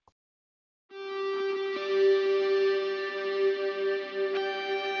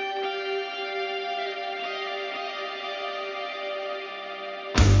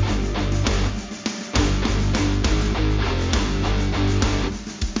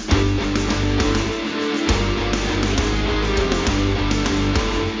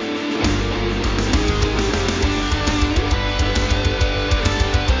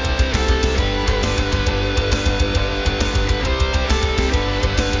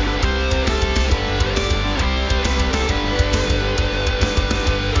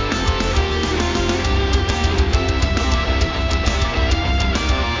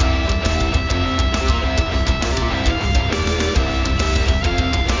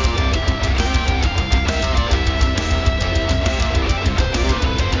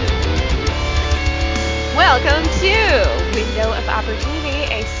to Window of Opportunity,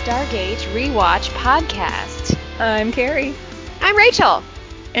 a Stargate rewatch podcast. I'm Carrie. I'm Rachel.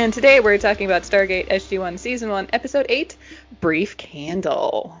 And today we're talking about Stargate SG1 Season 1, Episode 8, Brief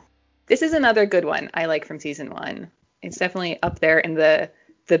Candle. This is another good one I like from Season 1. It's definitely up there in the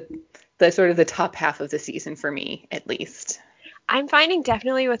sort of the top half of the season for me, at least. I'm finding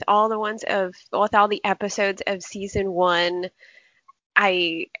definitely with all the episodes of Season 1,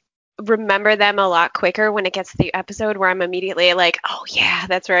 I remember them a lot quicker when it gets to the episode where I'm immediately like, oh yeah,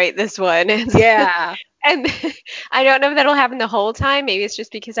 that's right, this one. Yeah. And I don't know if that'll happen the whole time. Maybe it's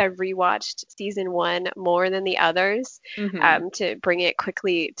just because I've rewatched Season 1 more than the others to bring it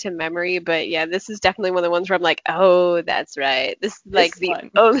quickly to memory. But yeah, this is definitely one of the ones where I'm like, oh, that's right. This is like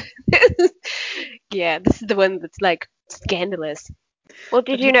yeah, this is the one that's like scandalous. Well,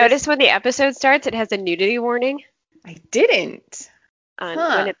 did you notice when the episode starts, it has a nudity warning? I didn't.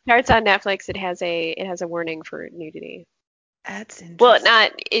 When it starts on Netflix, it has a warning for nudity. That's interesting. Well,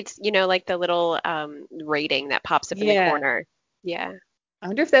 it's like the little rating that pops up in the corner. Yeah. I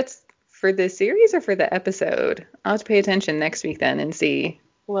wonder if that's for the series or for the episode. I'll have to pay attention next week then and see.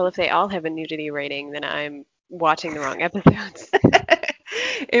 Well, if they all have a nudity rating, then I'm watching the wrong episodes.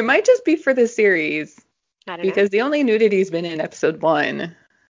 It might just be for the series. I don't know. Because the only nudity's been in episode 1.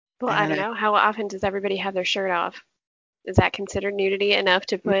 Well, I don't know. How often does everybody have their shirt off? Is that considered nudity enough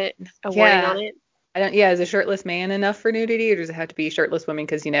to put a warning on it? Is a shirtless man enough for nudity, or does it have to be shirtless women?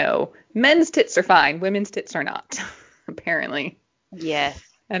 Because, men's tits are fine. Women's tits are not, apparently. Yes.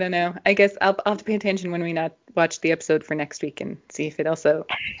 I don't know. I guess I'll have to pay attention when we not watch the episode for next week and see if it also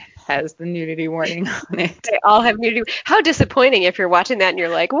has the nudity warning on it. They all have nudity. How disappointing if you're watching that and you're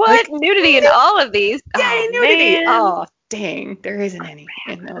like, what? Nudity in all of these? Yay, nudity! Man. Oh, dang. There isn't any.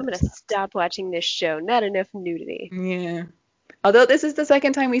 I'm going to stop watching this show. Not enough nudity. Yeah. Although this is the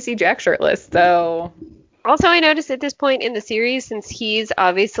second time we see Jack shirtless, so... Also, I noticed at this point in the series, since he's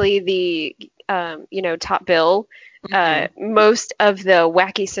obviously the, top bill, most of the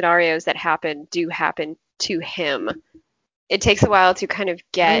wacky scenarios that happen do happen to him. It takes a while to kind of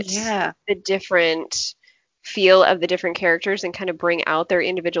get the different feel of the different characters and kind of bring out their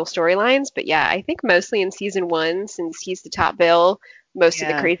individual storylines. But yeah, I think mostly in Season 1, since he's the top bill, most of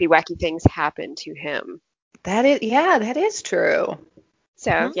the crazy, wacky things happen to him. That is true.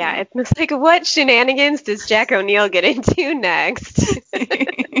 So, yeah, it's like, what shenanigans does Jack O'Neill get into next?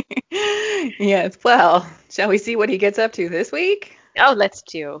 Yes, well, shall we see what he gets up to this week? Oh, let's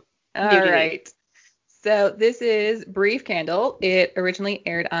do. All right. So this is Brief Candle. It originally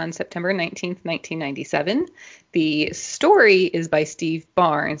aired on September 19th, 1997. The story is by Steve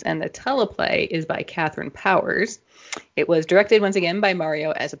Barnes, and the teleplay is by Catherine Powers. It was directed once again by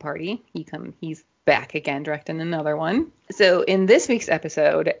Mario Azzopardi. He's back again, directing another one. So in this week's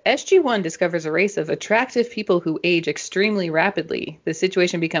episode, SG1 discovers a race of attractive people who age extremely rapidly. The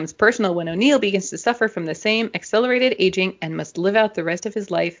situation becomes personal when O'Neill begins to suffer from the same accelerated aging and must live out the rest of his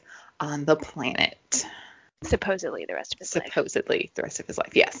life on the planet. Supposedly the rest of his life. Supposedly the rest of his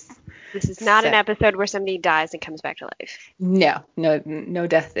life, yes. This is not an episode where somebody dies and comes back to life. No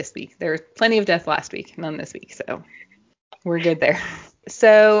death this week. There was plenty of death last week, none this week, so we're good there.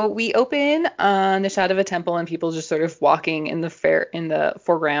 So we open on the shot of a temple and people just sort of walking in the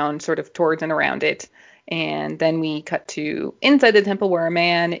foreground, sort of towards and around it. And then we cut to inside the temple where a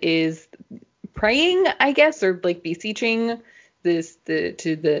man is praying, I guess, or like beseeching to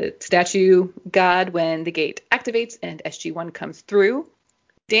the statue god when the gate activates and SG1 comes through.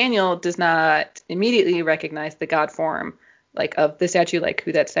 Daniel does not immediately recognize the god form of the statue, like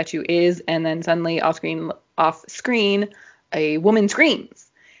who that statue is, and then suddenly off screen a woman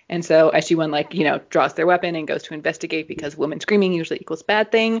screams. And so SG1 draws their weapon and goes to investigate because woman screaming usually equals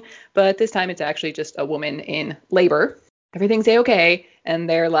bad thing, but this time it's actually just a woman in labor. Everything's a-okay, and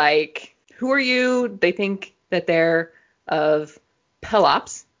they're like, who are you? They think that they're of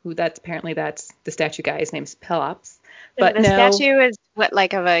Pelops, that's the statue guy. His name's Pelops. But the statue is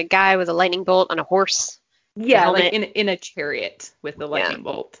of a guy with a lightning bolt on a horse? Yeah, like in a chariot with the lightning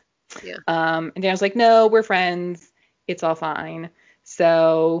bolt. Yeah. And Daniel's like, no, we're friends. It's all fine.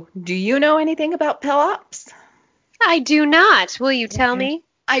 So, do you know anything about Pelops? I do not. Will you tell me?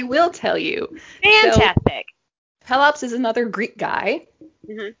 I will tell you. Fantastic. So, Pelops is another Greek guy.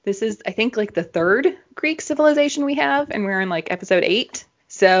 Mm-hmm. This is, I think, the third Greek civilization we have, and we're in episode 8.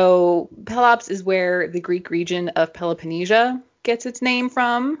 So Pelops is where the Greek region of Peloponnesia gets its name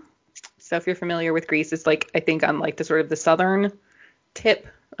from. So if you're familiar with Greece, it's I think on the sort of the southern tip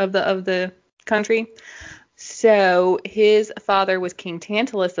of the country. So his father was King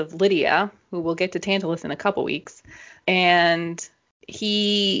Tantalus of Lydia, who we'll get to Tantalus in a couple weeks, and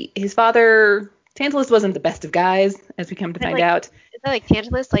his father Tantalus wasn't the best of guys, as we come to find out. Is that like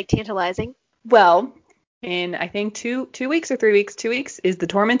Tantalus, like tantalizing? Well, in I think 2 weeks or 3 weeks, 2 weeks is the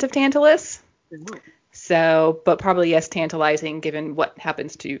torment of Tantalus. Ooh. So, but probably yes, tantalizing given what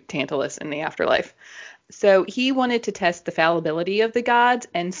happens to Tantalus in the afterlife. So he wanted to test the fallibility of the gods,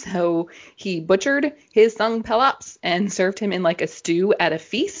 and so he butchered his son Pelops and served him in like a stew at a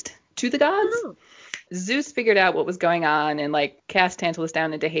feast to the gods. Oh. Zeus figured out what was going on and like cast Tantalus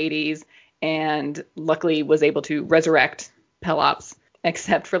down into Hades, and luckily was able to resurrect Pelops,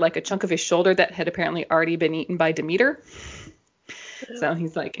 except for like a chunk of his shoulder that had apparently already been eaten by Demeter. So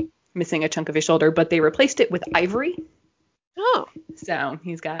he's like missing a chunk of his shoulder, but they replaced it with ivory. Oh. So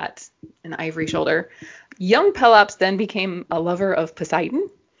he's got an ivory shoulder. Young Pelops then became a lover of Poseidon,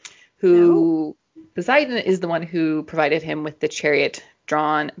 who Poseidon is the one who provided him with the chariot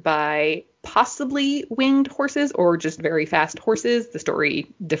drawn by possibly winged horses or just very fast horses. The story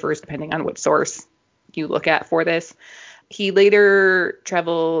differs depending on which source you look at for this. He later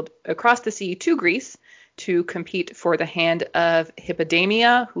traveled across the sea to Greece to compete for the hand of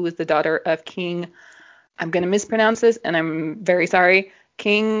Hippodamia, who was the daughter of King, I'm going to mispronounce this, and I'm very sorry,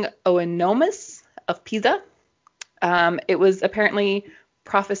 King Oenomus of Pisa. It was apparently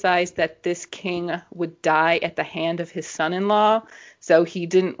prophesied that this king would die at the hand of his son-in-law, so he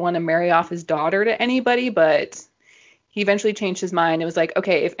didn't want to marry off his daughter to anybody, but he eventually changed his mind. It was like,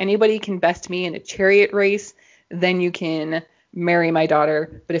 okay, if anybody can best me in a chariot race, then you can marry my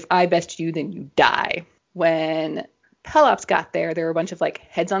daughter, but if I best you, then you die. When Pelops got there were a bunch of like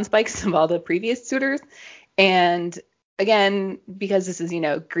heads on spikes of all the previous suitors, and again, because this is,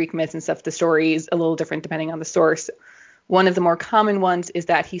 Greek myths and stuff, the story is a little different depending on the source. One of the more common ones is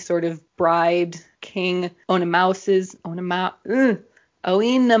that he sort of bribed King Oenomus,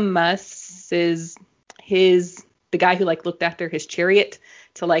 the guy who like looked after his chariot,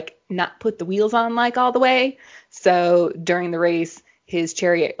 to like not put the wheels on like all the way. So during the race, his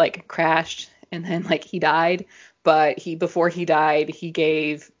chariot like crashed and then like he died. But before he died, he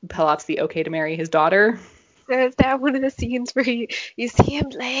gave Pelops the okay to marry his daughter. So is that one of the scenes where you see him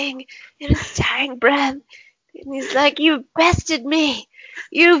laying in his dying breath, and he's like, "You've bested me.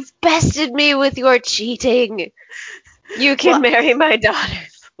 You've bested me with your cheating. You can marry my daughter."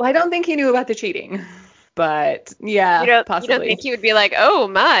 Well, I don't think he knew about the cheating. But yeah, possibly. You don't think he would be like, "Oh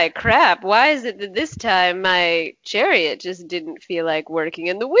my crap, why is it that this time my chariot just didn't feel like working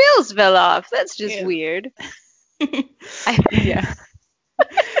and the wheels fell off? That's just weird." Yeah.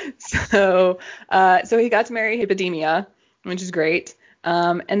 So he got to marry Hippodamia, which is great.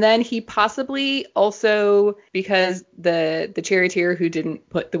 And then he possibly also, because the charioteer who didn't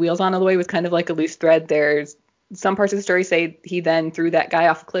put the wheels on all the way was kind of like a loose thread, there's some parts of the story say he then threw that guy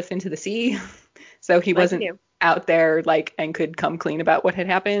off a cliff into the sea. So he wasn't out there like and could come clean about what had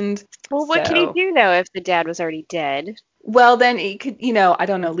happened. Well, what can he do though if the dad was already dead? Well, then he could, I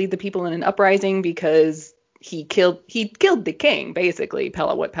don't know, lead the people in an uprising, because he killed the king, basically.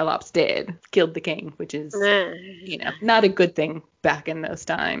 What Pelops did, killed the king, which is, not a good thing back in those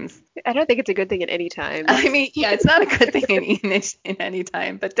times. I don't think it's a good thing at any time. I mean, yeah, it's not a good thing in any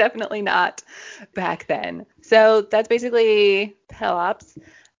time, but definitely not back then. So that's basically Pelops.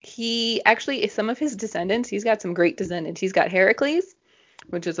 He actually, some of his descendants, he's got some great descendants. He's got Heracles,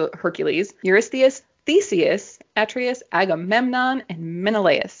 which is Hercules, Eurystheus, Theseus, Atreus, Agamemnon, and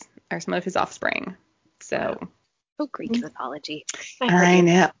Menelaus are some of his offspring. So, Greek mythology. I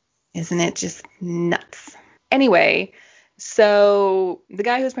know. Isn't it just nuts? Anyway, so the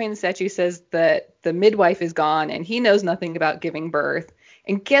guy who's praying the statue says that the midwife is gone and he knows nothing about giving birth.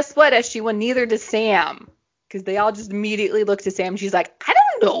 And guess what, SG1? Neither does Sam. Because they all just immediately look to Sam. She's like, I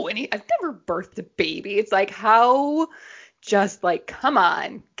don't know I've never birthed a baby. It's like, how? Just like, come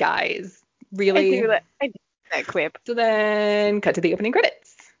on, guys. Really? I do that quip. So then cut to the opening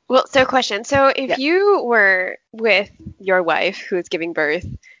credits. Well, so question. So if you were with your wife who is giving birth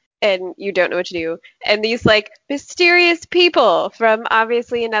and you don't know what to do, and these like mysterious people from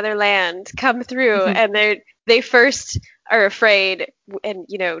obviously another land come through and they first are afraid and,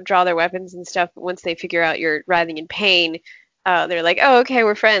 draw their weapons and stuff. But once they figure out you're writhing in pain, they're like, oh, okay,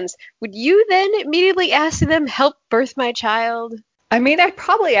 we're friends. Would you then immediately ask them, help birth my child? I mean, I'd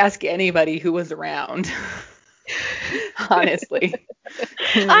probably ask anybody who was around. Honestly.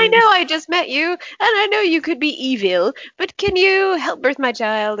 I know I just met you, and I know you could be evil, but can you help birth my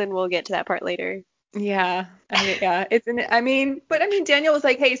child? And we'll get to that part later. Yeah. Daniel was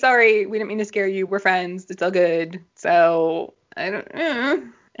like, hey, sorry, we didn't mean to scare you. We're friends. It's all good. So, I don't know.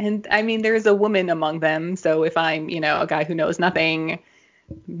 And I mean, there's a woman among them. So if I'm, a guy who knows nothing,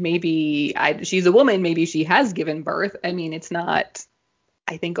 maybe she's a woman. Maybe she has given birth. I mean, it's not,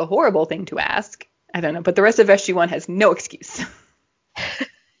 I think, a horrible thing to ask. I don't know. But the rest of SG1 has no excuse.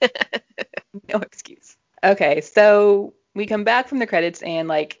 No excuse. Okay, so we come back from the credits and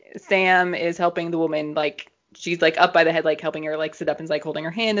like Sam is helping the woman, like she's like up by the head, like helping her like sit up and like holding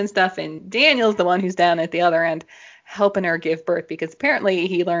her hand and stuff. And Daniel's the one who's down at the other end helping her give birth because apparently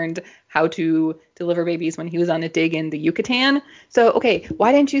he learned how to deliver babies when he was on a dig in the Yucatan. So, okay,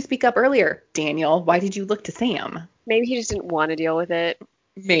 why didn't you speak up earlier, Daniel? Why did you look to Sam? Maybe he just didn't want to deal with it.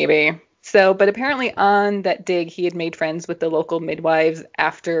 Maybe. So, but apparently on that dig, he had made friends with the local midwives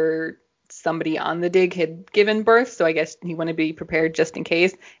after somebody on the dig had given birth. So I guess he wanted to be prepared just in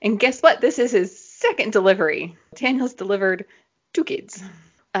case. And guess what? This is his second delivery. Daniel's delivered 2 kids.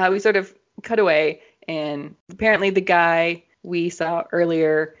 We sort of cut away, and apparently the guy we saw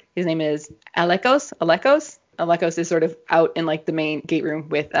earlier, his name is Alekos. Alekos is sort of out in like the main gate room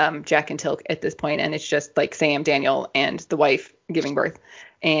with Jack and Tilk at this point, and it's just like Sam, Daniel, and the wife giving birth.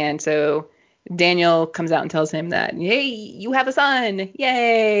 And so Daniel comes out and tells him that, "Yay, you have a son,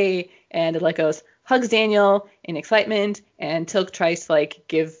 yay!" And Alekos hugs Daniel in excitement, and Tilk tries to like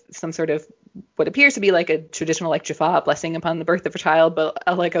give some sort of what appears to be like a traditional like Jaffa blessing upon the birth of a child, but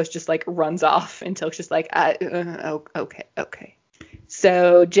Alekos just like runs off, and Tilk's just like, okay.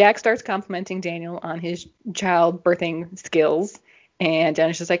 So Jack starts complimenting Daniel on his child birthing skills. And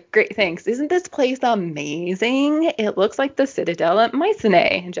Daniel's just like, "Great, thanks. Isn't this place amazing? It looks like the Citadel at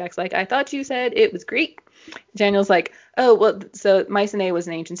Mycenae." And Jack's like, "I thought you said it was Greek." Daniel's like, "Oh, well, so Mycenae was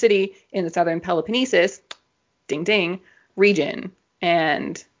an ancient city in the southern Peloponnesus, ding ding, region."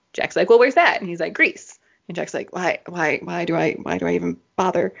 And Jack's like, "Well, where's that?" And he's like, "Greece." And Jack's like, why do I even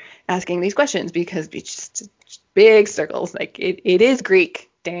bother asking these questions? Because it's just big circles. Like it is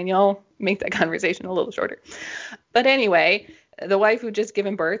Greek, Daniel. Make that conversation a little shorter. But anyway, the wife who just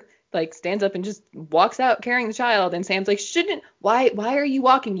given birth like stands up and just walks out carrying the child, and Sam's like, why are you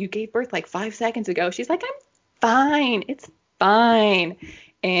walking? You gave birth like 5 seconds ago. She's like, "I'm fine. It's fine."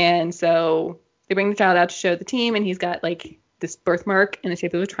 And so they bring the child out to show the team, and he's got like this birthmark in the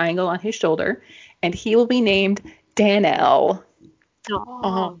shape of a triangle on his shoulder, and he will be named Danelle.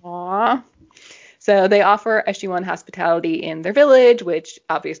 Aww. So they offer SG1 hospitality in their village, which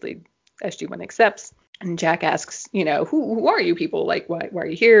obviously SG1 accepts. And Jack asks, who are you people? Like, why are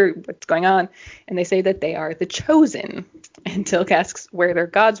you here? What's going on? And they say that they are the chosen. And Tilk asks where their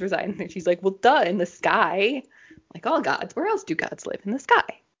gods reside. And she's like, "Well, duh, in the sky. Like all gods. Where else do gods live? In the sky."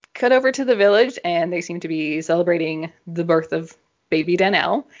 Cut over to the village, and they seem to be celebrating the birth of baby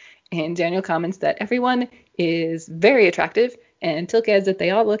Danelle. And Daniel comments that everyone is very attractive, and Tilk adds that they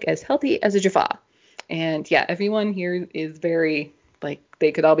all look as healthy as a Jaffa. And yeah, everyone here is very, like,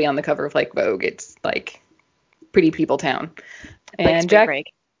 they could all be on the cover of, like, Vogue. It's, like, pretty people town. And like spring Jack...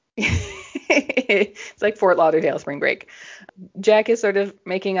 break. It's like Fort Lauderdale spring break. Jack is sort of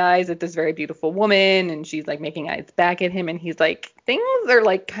making eyes at this very beautiful woman, and she's, like, making eyes back at him, and he's like, "Things are,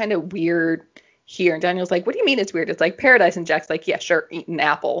 like, kind of weird here." And Daniel's like, "What do you mean it's weird? It's like paradise." And Jack's like, "Yeah, sure, eat an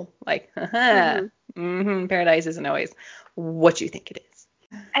apple." Like, paradise isn't always what you think it is.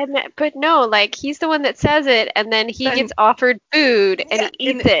 But no, like he's the one that says it, and then he gets offered food and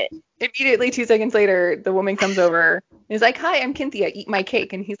he eats it. Immediately 2 seconds later, the woman comes over and is like, "Hi, I'm Cynthia. Eat my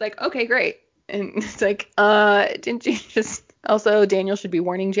cake." And he's like, "Okay, great." And it's like, didn't you just... Also, Daniel should be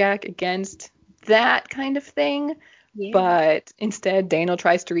warning Jack against that kind of thing. Yeah. But instead, Daniel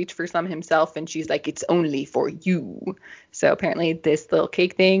tries to reach for some himself, and she's like, "It's only for you." So apparently this little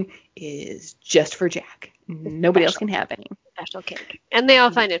cake thing is just for Jack. Nobody else can have any. Special cake. And they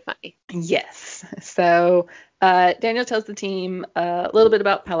all find it funny. Yes. So Daniel tells the team a little bit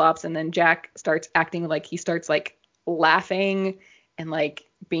about Pelops, and then Jack starts acting like he starts like laughing and like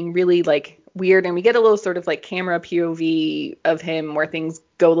being really like weird. And we get a little sort of like camera POV of him where things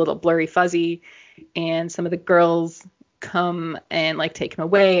go a little blurry fuzzy, and some of the girls come and like take him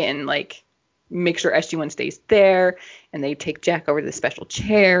away and like make sure SG1 stays there, and they take Jack over to the special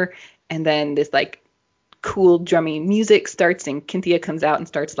chair, and then this like cool drummy music starts, and Cynthia comes out and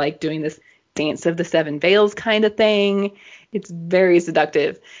starts like doing this dance of the 7 veils kind of thing. It's very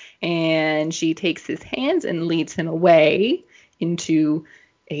seductive, and she takes his hands and leads him away into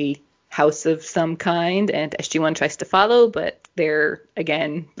a house of some kind, and SG1 tries to follow, but they're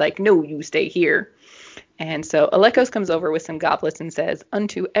again like, "No, you stay here." And so Alekos comes over with some goblets and says,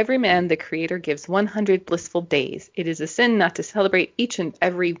 "Unto every man the Creator gives 100 blissful days. It is a sin not to celebrate each and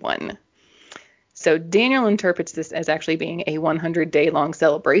every one." So Daniel interprets this as actually being a 100-day long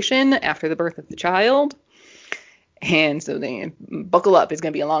celebration after the birth of the child. And so they buckle up. It's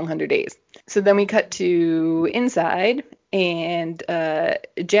going to be a long 100 days. So then we cut to inside, and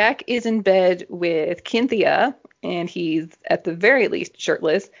Jack is in bed with Cynthia, and he's at the very least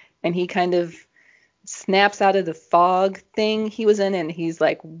shirtless, and he kind of snaps out of the fog thing he was in, and he's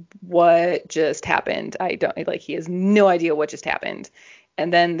like, what just happened? He has no idea what just happened.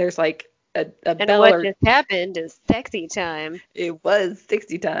 And then there's like a And bell, what or just happened is sexy time. it was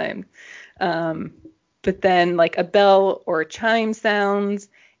 60 time. But then like a bell or a chime sounds,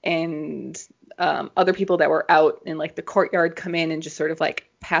 and other people that were out in like the courtyard come in and just sort of like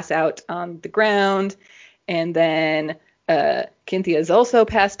pass out on the ground. And then Cynthia's also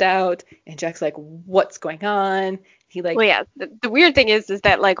passed out, and Jack's like, what's going on? He Well, like, yeah, the weird thing is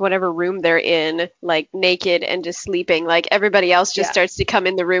that like whatever room they're in, like naked and just sleeping, like everybody else just yeah, starts to come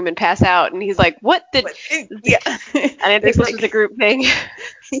in the room and pass out, and he's like, "What did?" what? Yeah. I didn't think There's this was a like, group thing.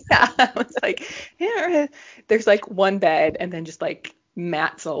 yeah, I was like, yeah, there's like one bed and then just like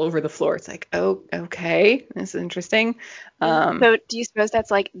mats all over the floor. It's like, oh, okay, this is interesting. So, do you suppose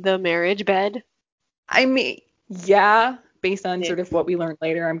that's like the marriage bed? I mean, yeah, based on Yeah. sort of what we learned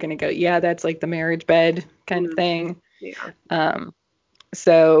later, I'm gonna go, yeah, that's like the marriage bed kind of Mm, thing. yeah. Um,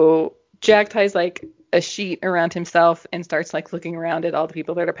 so Jack ties like a sheet around himself and starts like looking around at all the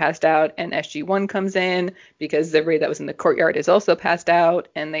people that are passed out, and SG1 comes in because everybody that was in the courtyard is also passed out,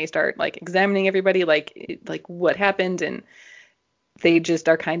 and they start like examining everybody, like what happened, and they just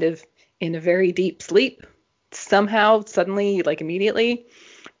are kind of in a very deep sleep somehow, suddenly, like immediately,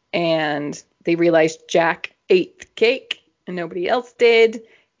 and they realize Jack ate the cake and nobody else did,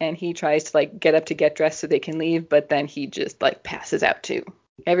 and he tries to like get up to get dressed so they can leave, but then he just like passes out too.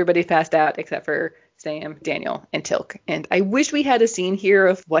 Everybody passed out except for Sam, Daniel, and Tilk. And I wish we had a scene here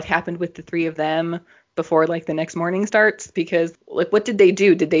of what happened with the three of them before like the next morning starts, because like what did they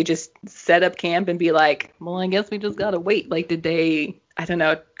do? Did they just set up camp and be like, well, I guess we just gotta wait? Like did they, I don't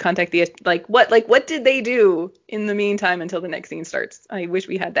know, contact the what did they do in the meantime until the next scene starts? I wish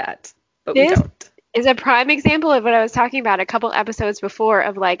we had that, but we This don't. is a prime example of what I was talking about a couple episodes before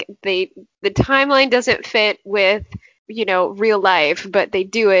of like the timeline doesn't fit with, real life, but they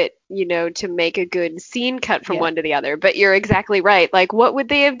do it, to make a good scene cut from Yeah. one to the other. But you're exactly right. Like, what would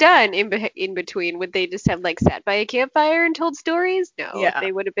they have done in between? Would they just have like sat by a campfire and told stories? No, Yeah.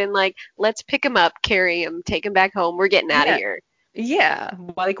 they would have been like, let's pick him up, carry him, take him back home. We're getting out of Yeah. here. Yeah.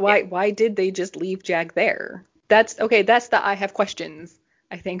 Like Yeah. why did they just leave Jack there? That's okay, that's the I have questions,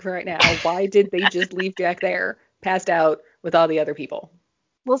 I think, for right now. Why did they just leave Jack there, passed out with all the other people?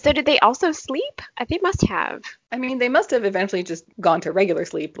 Well, so did they also sleep? I think must have. I mean, they must have eventually just gone to regular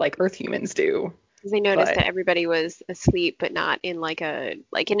sleep like Earth humans do. Because they noticed But that everybody was asleep, but not in like in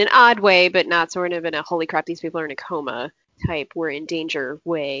an odd way, but not sort of in a holy crap, these people are in a coma type, we're in danger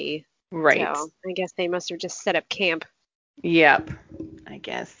way. right. So I guess they must have just set up camp. Yep. I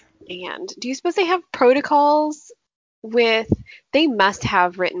guess. And do you suppose they have protocols with, they must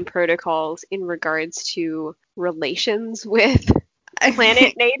have written protocols in regards to relations with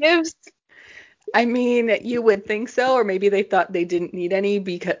planet natives? I mean, you would think so, or maybe they thought they didn't need any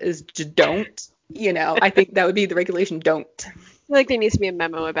because just don't. I think that would be the regulation, don't. I feel like there needs to be a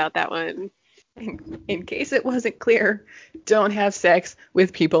memo about that one. In case it wasn't clear, don't have sex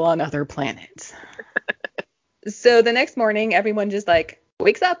with people on other planets. So the next morning, everyone just like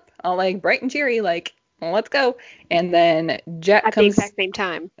wakes up all like bright and cheery, like, well, let's go. And then Jack At the comes exact same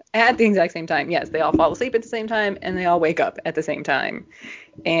time. at the exact same time. Yes, they all fall asleep at the same time and they all wake up at the same time.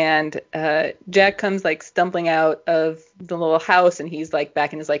 And Jack comes like stumbling out of the little house, and he's like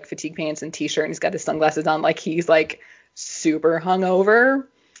back in his like fatigue pants and t-shirt, and he's got his sunglasses on, like he's like super hungover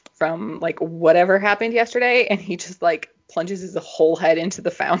from like whatever happened yesterday, and he just like plunges his whole head into the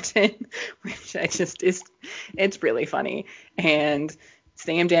fountain, which I just is it's really funny. And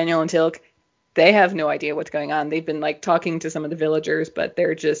Sam, Daniel, and Tilk, they have no idea what's going on. They've been like talking to some of the villagers, but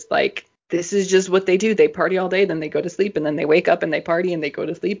they're just like, this is just what they do. They party all day, then they go to sleep, and then they wake up and they party, and they go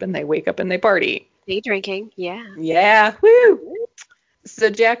to sleep and they wake up and they party. Day drinking, yeah. Yeah, woo! So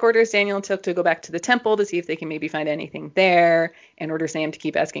Jack orders Daniel and Took to go back to the temple to see if they can maybe find anything there, and orders Sam to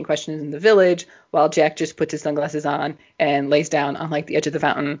keep asking questions in the village, while Jack just puts his sunglasses on and lays down on like the edge of the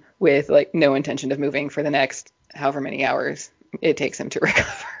fountain with like no intention of moving for the next however many hours it takes him to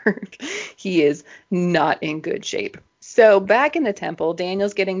recover. He is not in good shape. So back in the temple,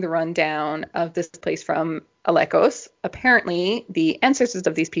 Daniel's getting the rundown of this place from Alekos. Apparently, the ancestors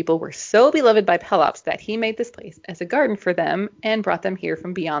of these people were so beloved by Pelops that he made this place as a garden for them and brought them here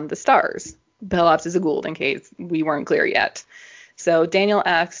from beyond the stars. Pelops is a Goa'uld, in case we weren't clear yet. So Daniel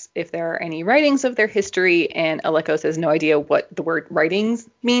asks if there are any writings of their history, and Alekos has no idea what the word writings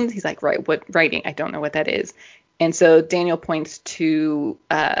means. He's like, right, what writing? I don't know what that is. And so Daniel points to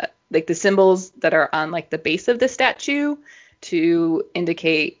like the symbols that are on like the base of the statue to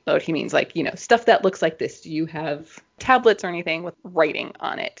indicate what he means, like, stuff that looks like this. Do you have tablets or anything with writing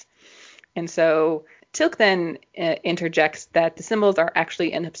on it? And so Tilk then interjects that the symbols are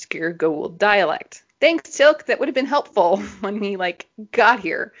actually an obscure Goa'uld dialect. Thanks, Tilk. That would have been helpful when we got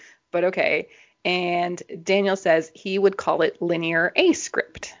here. But okay. And Daniel says he would call it linear A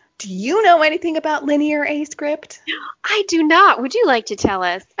script. Do you know anything about linear A script? I do not. Would you like to tell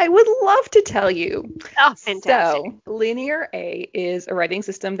us? I would love to tell you. Oh, fantastic. So, linear A is a writing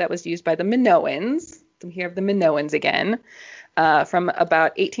system that was used by the Minoans. So we have the Minoans again, from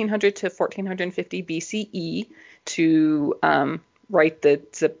about 1800 to 1450 BCE to write the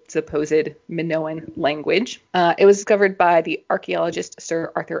supposed Minoan language. It was discovered by the archaeologist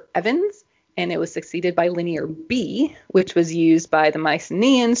Sir Arthur Evans, and it was succeeded by Linear B, which was used by the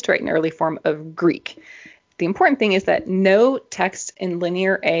Mycenaeans to write an early form of Greek. The important thing is that no texts in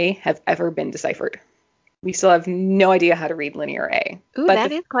Linear A have ever been deciphered. We still have no idea how to read Linear A. Ooh, but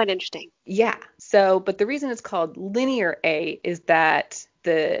that is quite interesting. Yeah. But the reason it's called Linear A is that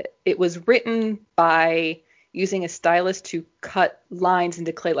it was written by using a stylus to cut lines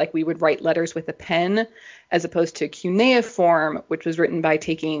into clay like we would write letters with a pen, as opposed to cuneiform, which was written by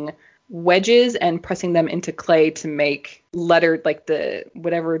taking wedges and pressing them into clay to make letter, like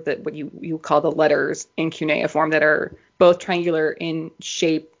what you call the letters in cuneiform that are both triangular in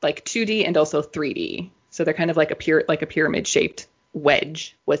shape, like 2D and also 3D. So they're kind of like a pyramid shaped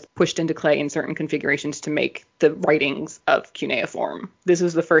wedge was pushed into clay in certain configurations to make the writings of cuneiform. This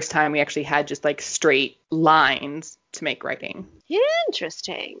was the first time we actually had just straight lines to make writing.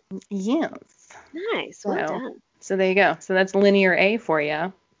 Interesting. Yes. Nice. Well done. So there you go. So that's Linear A for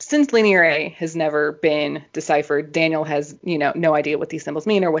you. Since Linear A has never been deciphered, Daniel has, no idea what these symbols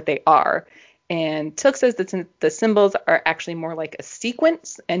mean or what they are. And Tilk says that the symbols are actually more like a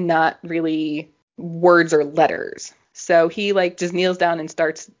sequence and not really words or letters. So he just kneels down and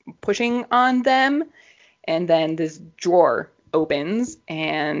starts pushing on them. And then this drawer opens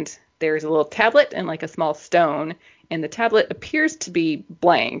and there's a little tablet and a small stone. And the tablet appears to be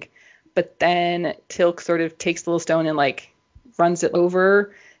blank. But then Tilk sort of takes the little stone and runs it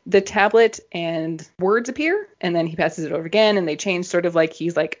over the tablet and words appear. And then he passes it over again and they change, sort of like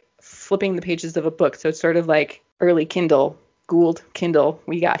he's flipping the pages of a book. So it's sort of like early Kindle, Goa'uld Kindle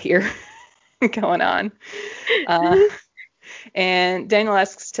we got here going on. And Daniel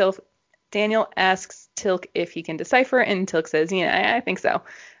asks Tilk if he can decipher, and Tilk says, yeah, I think so,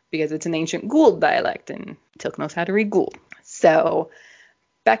 because it's an ancient Goa'uld dialect, and Tilk knows how to read Goa'uld. So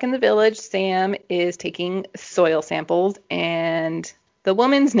back in the village, Sam is taking soil samples, and the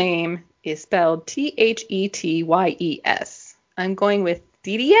woman's name is spelled Thetyes. I'm going with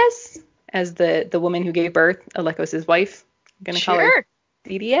DDS as the woman who gave birth, Alekos' wife. I'm going to call her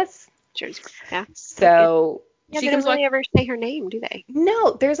DDS. Sure. Yeah. So they don't really ever say her name, do they?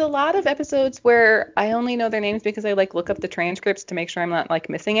 No, there's a lot of episodes where I only know their names because I look up the transcripts to make sure I'm not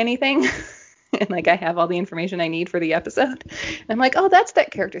missing anything. And I have all the information I need for the episode. And I'm like, oh, that's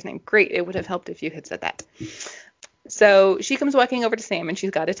that character's name. Great. It would have helped if you had said that. So she comes walking over to Sam and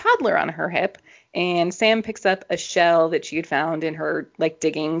she's got a toddler on her hip. And Sam picks up a shell that she had found in her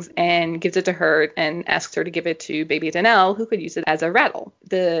diggings and gives it to her and asks her to give it to baby Danelle, who could use it as a rattle.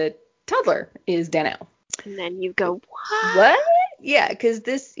 The toddler is Danelle. And then you go, what? Yeah,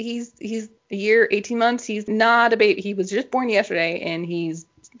 because he's a year, 18 months. He's not a baby. He was just born yesterday, and he's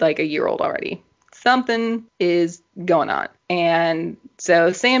a year old already. Something is going on. And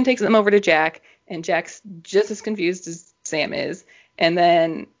so Sam takes them over to Jack, and Jack's just as confused as Sam is. And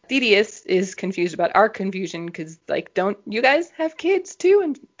then Thaddeus is confused about our confusion because, don't you guys have kids too?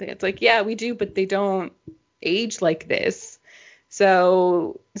 And it's yeah, we do, but they don't age like this.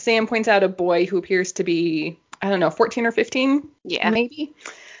 So Sam points out a boy who appears to be, 14 or 15, maybe,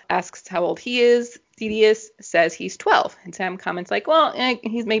 asks how old he is. Thaddeus says he's 12. And Sam comments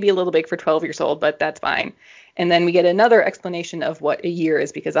he's maybe a little big for 12 years old, but that's fine. And then we get another explanation of what a year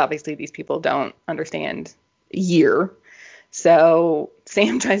is, because obviously these people don't understand year. So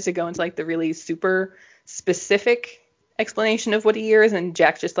Sam tries to go into the really super specific explanation of what a year is, and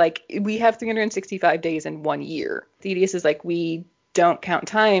Jack's just we have 365 days in 1 year. Thaddeus is we don't count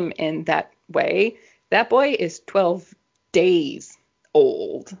time in that way. That boy is 12 days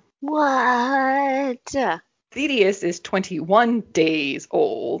old. What? Thaddeus is 21 days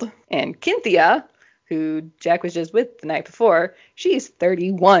old. And Cynthia, who Jack was just with the night before, she's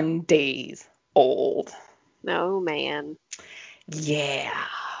 31 days old. Oh, man. Yeah.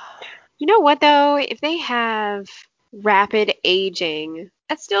 You know what, though? If they have rapid aging,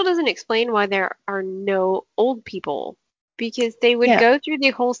 that still doesn't explain why there are no old people, because they would go through the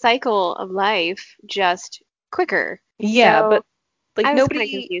whole cycle of life just quicker. Yeah, so but I was nobody, kind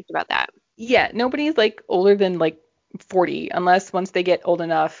of confused about that. Yeah, nobody's older than 40 unless once they get old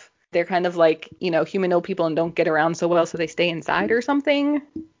enough they're kind of like, human old people and don't get around so well, so they stay inside or something.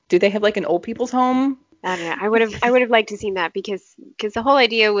 Do they have like an old people's home? I don't know. I would have liked to seen that because the whole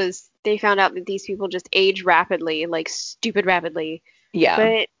idea was they found out that these people just age rapidly, like stupid rapidly. Yeah.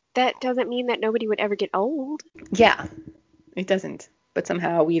 But that doesn't mean that nobody would ever get old. Yeah, it doesn't. But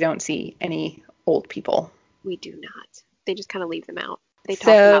somehow we don't see any old people. We do not. They just kind of leave them out. They toss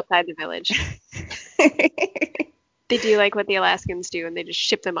them So, outside the village. They do like what the Alaskans do, and they just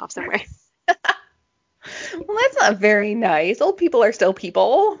ship them off somewhere. well, that's not very nice. Old people are still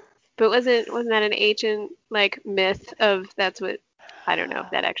people. But wasn't that an ancient like myth of that's what I don't know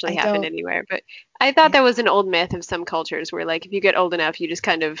if that actually I happened don't. anywhere, but I thought that was an old myth of some cultures where like if you get old enough, you just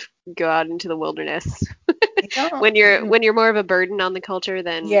kind of go out into the wilderness I don't. when you're more of a burden on the culture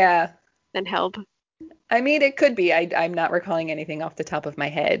Yeah. than help. I mean, it could be. I'm not recalling anything off the top of my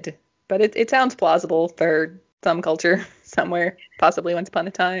head, but it sounds plausible for some culture somewhere, possibly once upon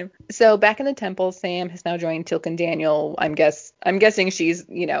a time. So back in the temple, Sam has now joined Tilk and Daniel. I'm guessing she's,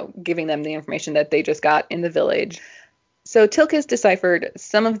 giving them the information that they just got in the village. So Tilk has deciphered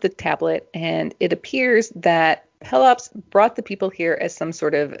some of the tablet, and it appears that Pelops brought the people here as some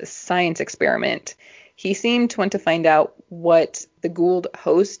sort of science experiment. He seemed to want to find out what the Gould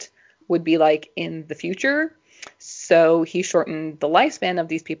host would be like in the future. So he shortened the lifespan of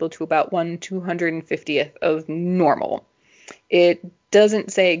these people to about 1/250th of normal. It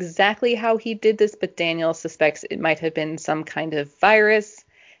doesn't say exactly how he did this, but Daniel suspects it might have been some kind of virus,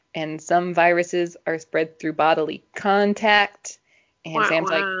 and some viruses are spread through bodily contact. And Wah, Sam's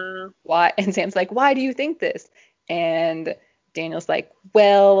like, wah. why? And Sam's like, why do you think this? And Daniel's like,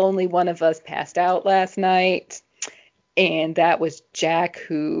 well, only one of us passed out last night, and that was Jack,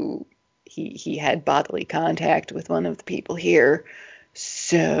 who he had bodily contact with one of the people here.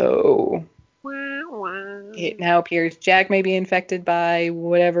 So Wah, wah. it now appears Jack may be infected by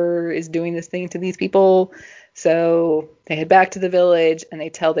whatever is doing this thing to these people. So they head back to the village and they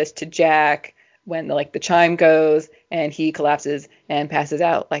tell this to Jack when the chime goes, and he collapses and passes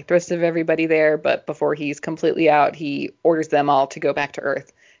out like the rest of everybody there. But before he's completely out, he orders them all to go back to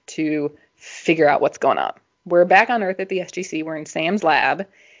Earth to figure out what's going on. We're back on Earth at the SGC. We're in Sam's lab,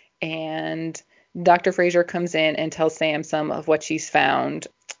 and Dr. Fraser comes in and tells Sam some of what she's found.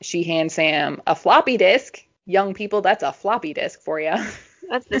 She hands Sam a floppy disk. Young people, that's a floppy disk for you.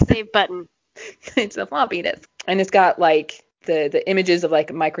 That's the save button. It's a floppy disk. And it's got the images of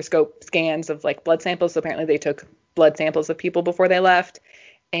microscope scans of blood samples. So apparently they took blood samples of people before they left.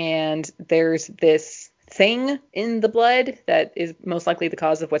 And there's this thing in the blood that is most likely the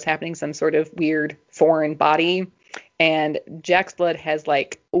cause of what's happening, some sort of weird foreign body. And Jack's blood has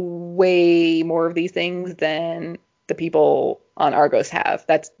way more of these things than the people on Argos have.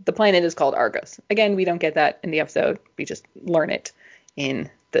 The planet is called Argos. Again, we don't get that in the episode. We just learn it in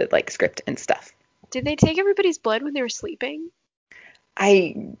the script and stuff. Did they take everybody's blood when they were sleeping?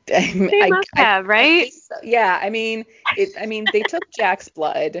 They Must have, right? So. Yeah, I mean, they took Jack's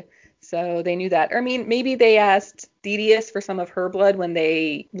blood, so they knew that. Or, I mean, maybe they asked Dedius for some of her blood when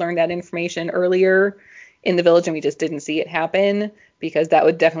they learned that information earlier in the village, and we just didn't see it happen, because that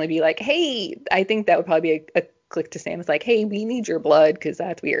would definitely be hey, I think that would probably be a click to Sam. It's hey, we need your blood because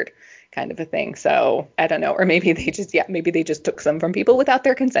that's weird, kind of a thing. So I don't know. Or maybe they just took some from people without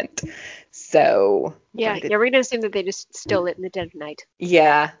their consent. So Yeah, we're gonna assume that they just stole it in the dead of night.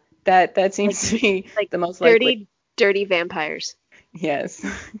 Yeah, that seems to be the most likely. Dirty vampires. Yes.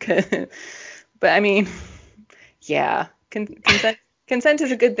 But I mean, yeah, consent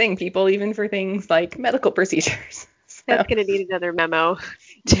is a good thing, people, even for things like medical procedures. So, that's gonna need another memo.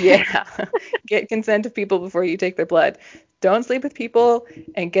 Yeah. Get consent of people before you take their blood. Don't sleep with people,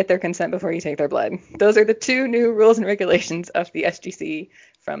 and get their consent before you take their blood. Those are the 2 new rules and regulations of the SGC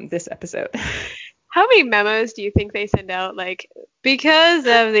from this episode. How many memos do you think they send out? Because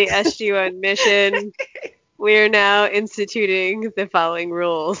of the SG1 mission, we're now instituting the following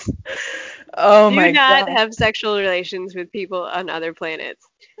rules. Oh my Do not God. have sexual relations with people on other planets.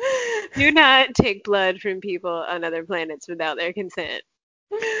 Do not take blood from people on other planets without their consent.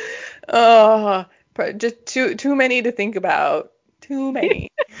 Oh, just too many to think about. Too many.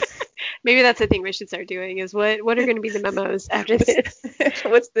 Maybe that's the thing we should start doing is what are going to be the memos after this?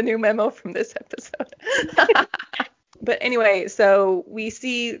 What's the new memo from this episode? But anyway, so we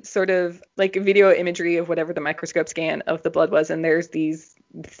see sort of video imagery of whatever the microscope scan of the blood was, and there's these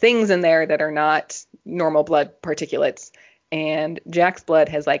things in there that are not normal blood particulates. And Jack's blood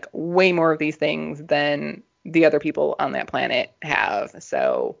has way more of these things than the other people on that planet have.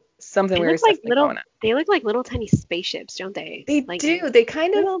 So something weird is definitely going on. They look like little tiny spaceships, don't they? They do. They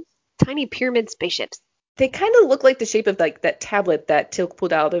kind of little tiny pyramid spaceships. They kind of look like the shape of like that tablet that Tilk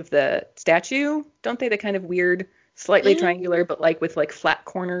pulled out of the statue, don't they? The kind of weird, slightly triangular, but like with like flat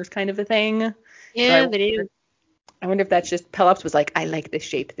corners kind of a thing. So Yeah, they do. I wonder if that's just Pelops was like, I like this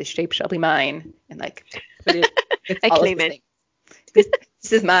shape. This shape shall be mine, and like put it with I all of claim his it. things.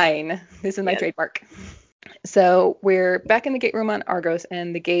 This is mine. This is my Yes. trademark. So we're back in the gate room on Argos,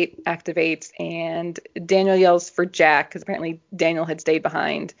 and the gate activates, and Daniel yells for Jack because apparently Daniel had stayed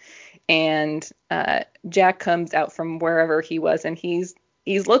behind, and Jack comes out from wherever he was, and he's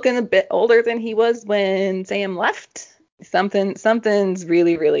looking a bit older than he was when Sam left. Something's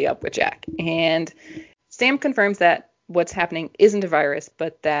really, really up with Jack, and Sam confirms that what's happening isn't a virus,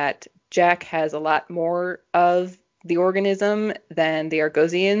 but that Jack has a lot more of the organism than the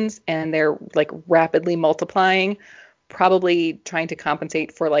Argosians, and they're like rapidly multiplying, probably trying to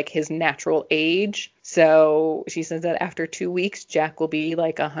compensate for like his natural age. So she says that after 2 weeks, Jack will be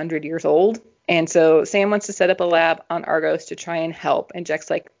like 100 years old. And so Sam wants to set up a lab on Argos to try and help. And Jack's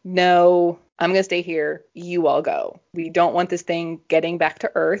like, no, I'm going to stay here. You all go. We don't want this thing getting back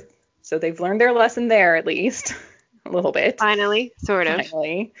to Earth. So they've learned their lesson there, at least a little bit. Finally, sort of.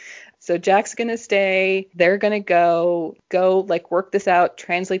 Finally. So Jack's going to stay. They're going to go like work this out,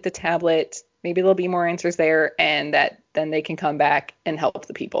 translate the tablet. Maybe there'll be more answers there, and that then they can come back and help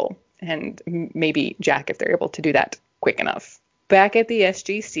the people. And maybe Jack, if they're able to do that quick enough. Back at the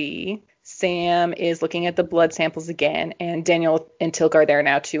SGC, Sam is looking at the blood samples again, and Daniel and Tilk are there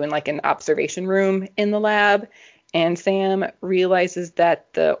now too in like an observation room in the lab. And Sam realizes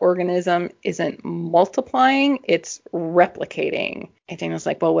that the organism isn't multiplying, it's replicating. And Daniel's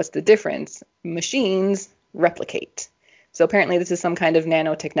like, well, what's the difference? Machines replicate. So apparently this is some kind of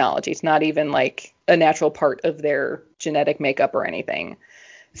nanotechnology. It's not even like a natural part of their genetic makeup or anything.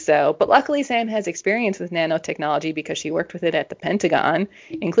 So, but luckily Sam has experience with nanotechnology because she worked with it at the Pentagon,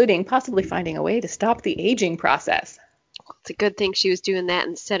 including possibly finding a way to stop the aging process. It's a good thing she was doing that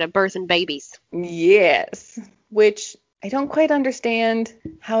instead of birthing babies. Yes, which I don't quite understand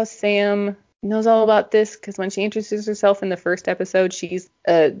how Sam knows all about this, because when she introduces herself in the first episode, she's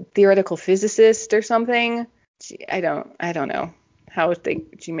a theoretical physicist or something. I don't know how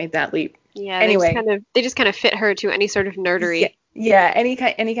she made that leap. Yeah, Anyway, they just kind of fit her to any sort of nerdery. yeah, any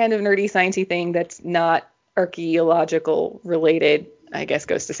kind of nerdy sciencey thing that's not archaeological related, I guess,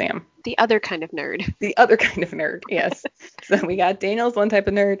 goes to Sam. The other kind of nerd. The other kind of nerd, yes. So we got Daniel's one type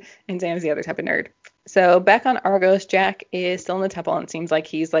of nerd and Sam's the other type of nerd. So back on Argos, Jack is still in the temple, and it seems like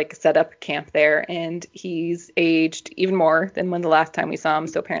he's like set up camp there, and he's aged even more than when the last time we saw him.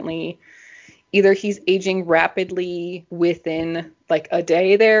 So apparently either he's aging rapidly within like a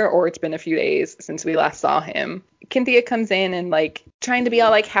day there, or it's been a few days since we last saw him. Cynthia comes in and like trying to be all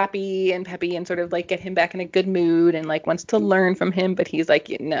like happy and peppy and sort of like get him back in a good mood and like wants to learn from him, but he's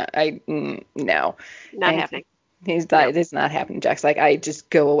like, no, no. Not happening. It's not happening. Jack's like, I just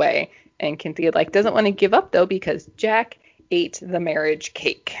go away. And Cynthia like doesn't want to give up though, because Jack ate the marriage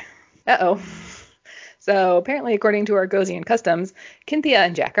cake. Uh-oh. So apparently, according to Argosian customs, Cynthia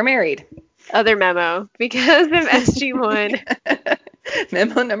and Jack are married. Other memo. Because of SG1.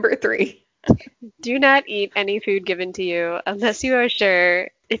 Memo number 3. Do not eat any food given to you unless you are sure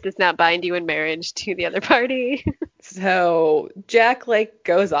it does not bind you in marriage to the other party. So Jack like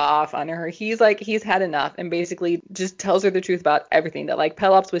goes off on her. He's had enough and basically just tells her the truth about everything, that like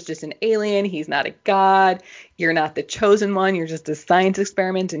Pelops was just an alien. He's not a god. You're not the chosen one. You're just a science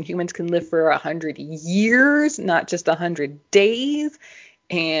experiment, and humans can live for 100 years, not just 100 days.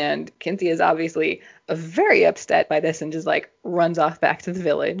 And Cynthia is obviously very upset by this and just like runs off back to the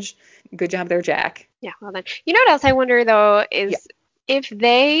village. Good job there, Jack. Yeah, well then. You know what else I wonder though is if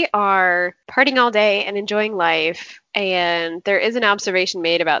they are partying all day and enjoying life, and there is an observation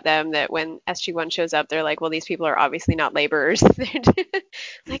made about them that when SG1 shows up, they're like, well, these people are obviously not laborers.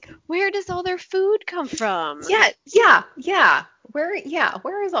 Like, where does all their food come from? Yeah.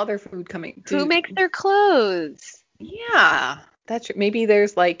 Where is all their food coming? Who makes their clothes? Yeah, that's true. Maybe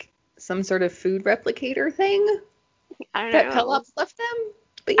there's like some sort of food replicator thing I don't that know. Pelops left them.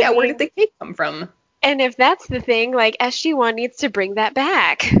 But yeah, where did the cake come from? And if that's the thing, like SG1 needs to bring that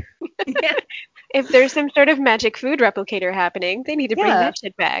back. Yeah. If there's some sort of magic food replicator happening, they need to bring that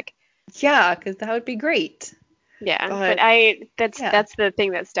shit back. Yeah, because that would be great. Yeah, but that's the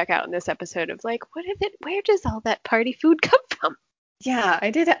thing that stuck out in this episode of like, where does all that party food come from? Yeah, I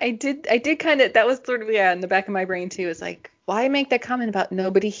did kind of, that was sort of, in the back of my brain too. It's like, why make that comment about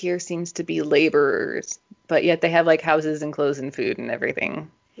nobody here seems to be laborers, but yet they have like houses and clothes and food and everything.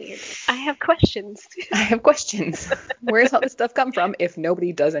 Weird. I have questions. Where's all this stuff come from if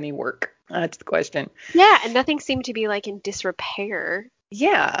nobody does any work? That's the question. Yeah, and nothing seemed to be like in disrepair.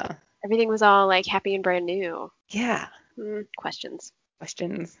 Yeah. Everything was all like happy and brand new. Yeah. Questions.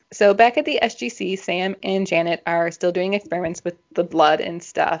 So back at the SGC, Sam and Janet are still doing experiments with the blood and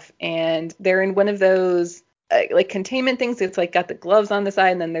stuff, and they're in one of those like containment things. It's like got the gloves on the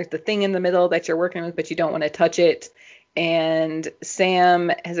side, and then there's the thing in the middle that you're working with, but you don't want to touch it. And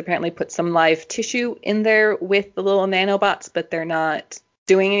Sam has apparently put some live tissue in there with the little nanobots, but they're not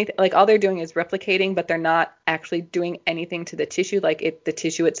doing anything. Like all they're doing is replicating, but they're not actually doing anything to the tissue. Like the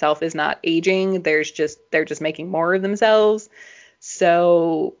tissue itself is not aging. They're just making more of themselves.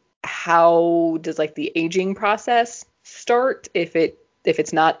 So how does like the aging process start if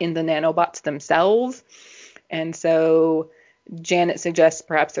it's not in the nanobots themselves? And so Janet suggests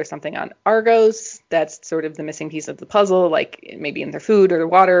perhaps there's something on Argos that's sort of the missing piece of the puzzle, like maybe in their food or the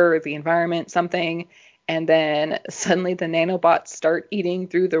water or the environment, something. And then suddenly the nanobots start eating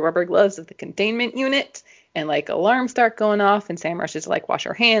through the rubber gloves of the containment unit, and like alarms start going off, and Sam rushes to like wash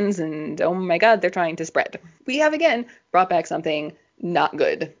her hands, and oh my God, they're trying to spread. We have again brought back something not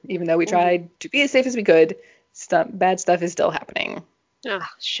good. Even though we tried to be as safe as we could, bad stuff is still happening. Oh,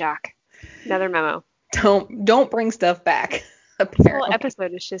 shock. Another memo. Don't bring stuff back. This whole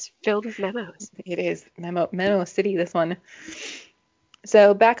episode is just filled with memos. It is memo city, this one.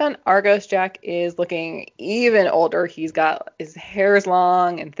 So back on Argos, Jack is looking even older. He's got his hair is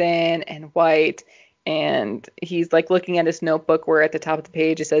long and thin and white, and he's like looking at his notebook where at the top of the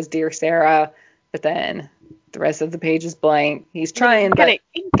page it says "Dear Sarah," but then the rest of the page is blank. He's trying, but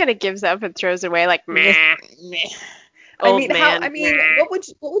he kind of gives up and throws it away like meh. Old man. What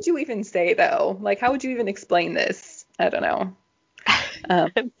would you even say though? Like, how would you even explain this? I don't know.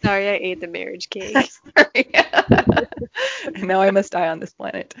 I'm sorry I ate the marriage cake. Sorry. Now I must die on this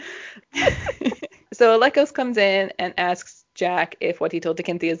planet. So Alekos comes in and asks Jack if what he told to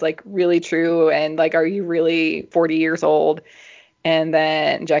Cynthia is like really true, and like, are you really 40 years old? And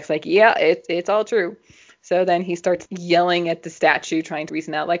then Jack's like, yeah, it's all true. So then he starts yelling at the statue, trying to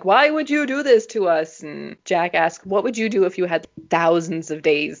reason out, like, why would you do this to us? And Jack asks, what would you do if you had thousands of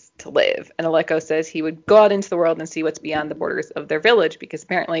days to live? And Aleko says he would go out into the world and see what's beyond the borders of their village, because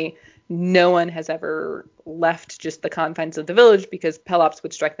apparently no one has ever left just the confines of the village, because Pelops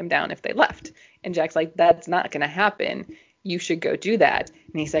would strike them down if they left. And Jack's like, that's not going to happen. You should go do that.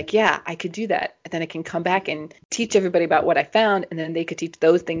 And he's like, yeah, I could do that. And then I can come back and teach everybody about what I found, and then they could teach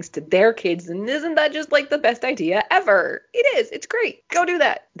those things to their kids. And isn't that just like the best idea ever? It is. It's great. Go do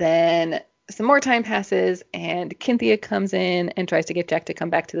that. Then some more time passes, and Cynthia comes in and tries to get Jack to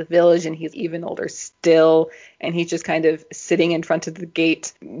come back to the village, and he's even older still. And he's just kind of sitting in front of the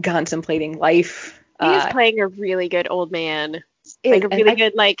gate, contemplating life. He's playing a really good old man. Like a really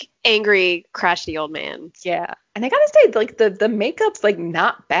good, like, angry, crotchety old man. Yeah. And I gotta say, like, the makeup's, like,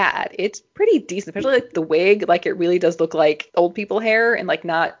 not bad. It's pretty decent, especially, like, the wig. Like, it really does look like old people hair and, like,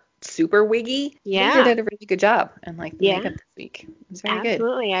 not super wiggy. Yeah. They did a really good job. And, like, the makeup this week was very good.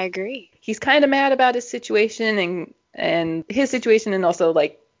 Absolutely, I agree. He's kind of mad about his situation and his situation, and also,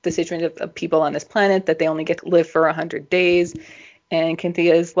 like, the situation of people on this planet, that they only get to live for 100 days. And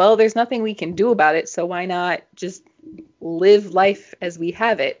Cynthia is, well, there's nothing we can do about it, so why not just live life as we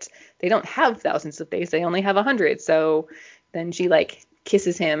have it? They don't have thousands of days, they only have 100. So then she like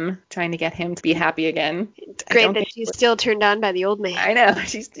kisses him, trying to get him to be happy again. It's great that she's still turned on by the old man. I know,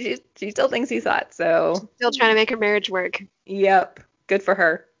 she still thinks he's hot, so she's still trying to make her marriage work. Yep, good for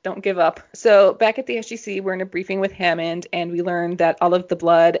her. Don't give up. So back at the SGC, we're in a briefing with Hammond, and we learned that all of the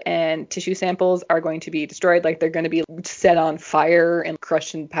blood and tissue samples are going to be destroyed. Like, they're going to be set on fire and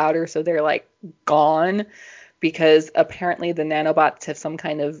crushed in powder, so they're like gone, because apparently the nanobots have some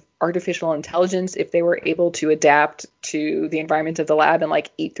kind of artificial intelligence if they were able to adapt to the environment of the lab and like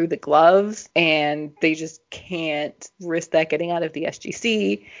eat through the gloves, and they just can't risk that getting out of the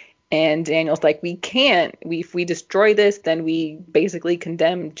SGC. And Daniel's like, we can't. If we destroy this, then we basically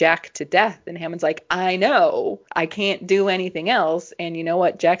condemn Jack to death. And Hammond's like, I know. I can't do anything else. And you know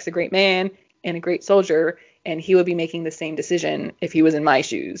what? Jack's a great man and a great soldier, and he would be making the same decision if he was in my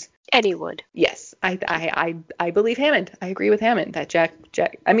shoes. And he would. Yes, I believe Hammond. I agree with Hammond that Jack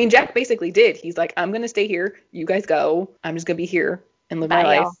basically did. He's like, I'm going to stay here. You guys go. I'm just going to be here and live my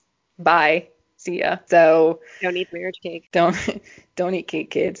life. Y'all. Bye. See ya. So don't eat marriage cake. Don't eat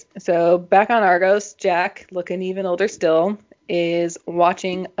cake, kids. So back on Argos, Jack, looking even older still, is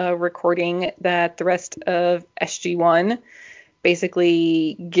watching a recording that the rest of SG1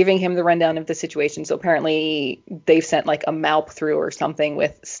 basically giving him the rundown of the situation. So apparently they've sent like a malp through or something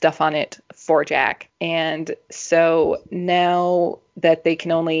with stuff on it for Jack. And so now that they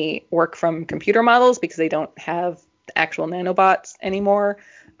can only work from computer models because they don't have actual nanobots anymore,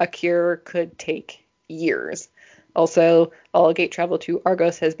 a cure could take years. Also, all gate travel to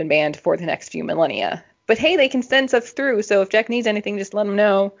Argos has been banned for the next few millennia. But hey, they can send stuff through, so if Jack needs anything, just let him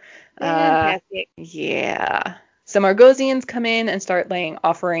know. Fantastic. Yeah. Some Argosians come in and start laying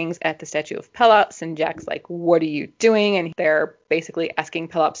offerings at the statue of Pelops, and Jack's like, what are you doing? And they're basically asking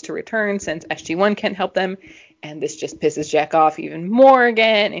Pelops to return since SG1 can't help them. And this just pisses Jack off even more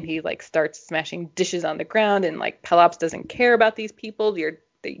again, and he like starts smashing dishes on the ground, and like Pelops doesn't care about these people.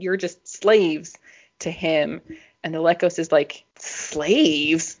 You're just slaves to him. And the Lekos is like,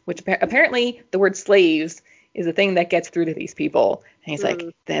 slaves? Which apparently the word slaves is a thing that gets through to these people. And he's like,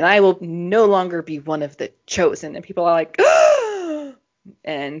 then I will no longer be one of the chosen. And people are like, ah!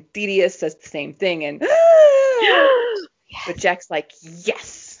 And Thaddeus says the same thing. And Yes. But Jack's like,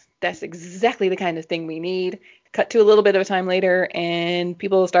 yes, that's exactly the kind of thing we need. Cut to a little bit of a time later, and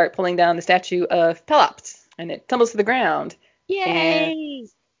people start pulling down the statue of Pelops, and it tumbles to the ground. Yay!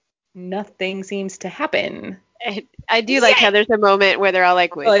 And nothing seems to happen. I do like how there's a moment where they're all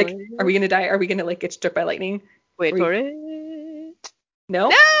like, wait Like, for it. are we gonna die? Are we gonna like get struck by lightning? Wait for it. No?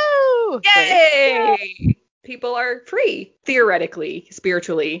 No! Yay! People are free, theoretically,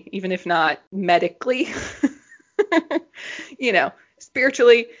 spiritually, even if not medically.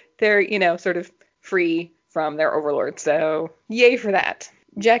 Spiritually, they're, sort of free from their overlord. So, yay for that.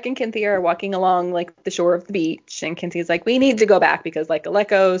 Jack and Cynthia are walking along, like, the shore of the beach, and Cynthia's like, we need to go back because, like,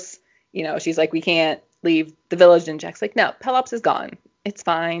 Alekos, she's like, we can't leave the village. And Jack's like, no, Pelops is gone. It's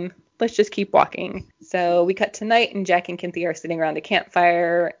fine. Let's just keep walking. So we cut to night, and Jack and Cynthia are sitting around a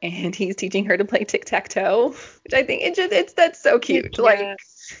campfire, and he's teaching her to play tic-tac-toe, which I think that's so cute. Like,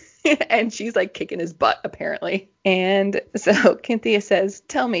 and she's like kicking his butt, apparently. And so Cynthia says,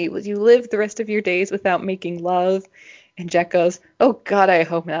 tell me, would you live the rest of your days without making love? And Jack goes, oh, God, I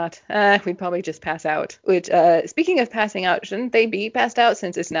hope not. We'd probably just pass out. Which, speaking of passing out, shouldn't they be passed out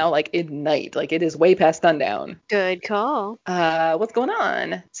since it's now, like, midnight? Like, it is way past sundown. Good call. What's going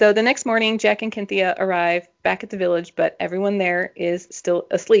on? So the next morning, Jack and Cynthia arrive back at the village, but everyone there is still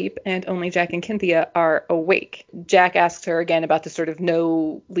asleep, and only Jack and Cynthia are awake. Jack asks her again about the sort of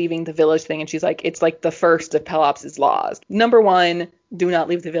no leaving the village thing, and she's like, it's like the first of Pelops' laws. Number 1, do not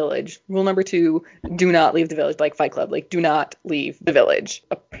leave the village. Rule number 2, do not leave the village, like Fight Club. Like, do not leave the village.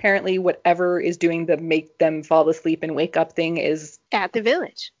 Apparently, whatever is doing the make them fall asleep and wake up thing is at the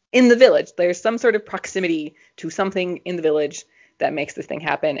village. In the village. There's some sort of proximity to something in the village that makes this thing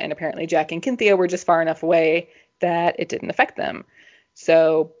happen. And apparently Jack and Cynthia were just far enough away that it didn't affect them.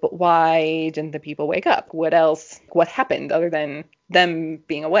 So, but why didn't the people wake up? What else? What happened other than them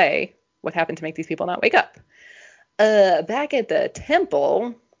being away? What happened to make these people not wake up? Back at the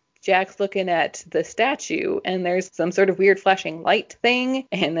temple, Jack's looking at the statue, and there's some sort of weird flashing light thing,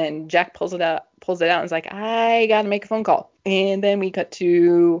 and then Jack pulls it out and is like, I gotta make a phone call. And then we cut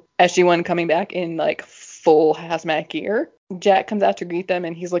to SG1 coming back in like full hazmat gear. Jack comes out to greet them,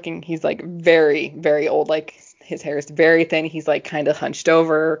 and he's like very, very old. Like, his hair is very thin. He's like kind of hunched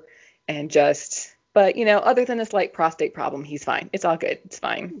over and but other than a slight prostate problem, he's fine. It's all good. It's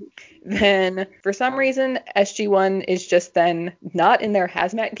fine. Then for some reason, SG1 is just then not in their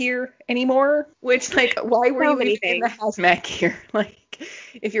hazmat gear anymore, which, like, why were you even in the hazmat gear? Like,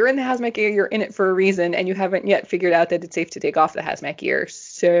 if you're in the hazmat gear, you're in it for a reason, and you haven't yet figured out that it's safe to take off the hazmat gear.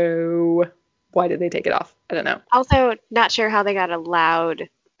 So why did they take it off? I don't know. Also, not sure how they got allowed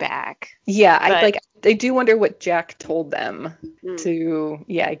back. Yeah, I do wonder what Jack told them to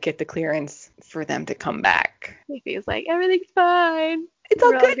get the clearance for them to come back. He was like, everything's fine. It's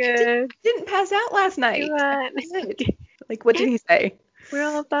all good. You didn't pass out last night. Like, what did he say? We're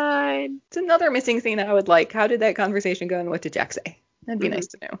all fine. It's another missing scene I would like. How did that conversation go, and what did Jack say? That'd be nice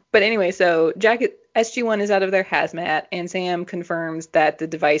to know. But anyway, so SG1 is out of their hazmat, and Sam confirms that the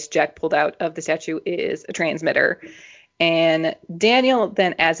device Jack pulled out of the statue is a transmitter. And Daniel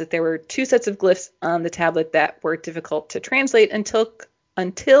then adds that there were 2 sets of glyphs on the tablet that were difficult to translate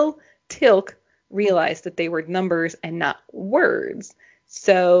until Tilk realized that they were numbers and not words.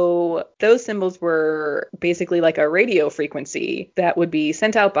 So those symbols were basically like a radio frequency that would be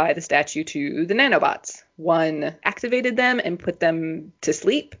sent out by the statue to the nanobots. One activated them and put them to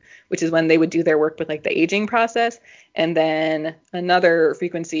sleep, which is when they would do their work with like the aging process. And then another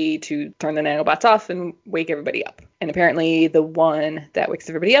frequency to turn the nanobots off and wake everybody up. And apparently the one that wakes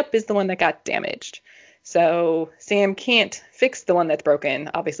everybody up is the one that got damaged. So Sam can't fix the one that's broken,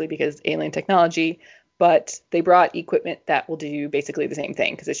 obviously because alien technology, but they brought equipment that will do basically the same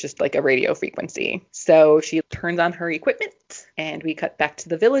thing because it's just like a radio frequency. So she turns on her equipment, and we cut back to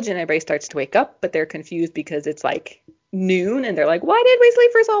the village, and everybody starts to wake up, but they're confused because it's like noon, and they're like, why did we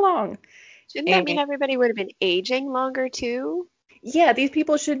sleep for so long? Shouldn't that mean everybody would have been aging longer too? Yeah, these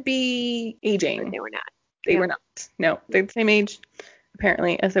people should be aging. But they were not. They were not. No, they're the same age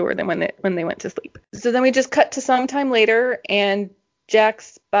apparently as they were then when they went to sleep. So then we just cut to some time later, and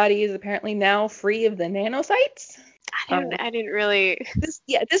Jack's body is apparently now free of the nanocytes. I didn't really.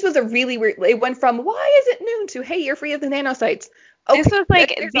 This was a really weird. It went from why is it noon to hey, you're free of the nanocytes. Okay, This was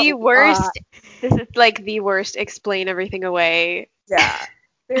like there's the a worst. lot. This is like the worst explain everything away. Yeah.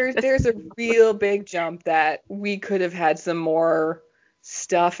 There's a real big jump that we could have had some more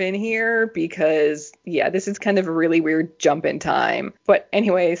stuff in here because this is kind of a really weird jump in time. But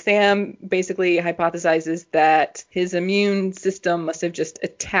anyway, Sam basically hypothesizes that his immune system must have just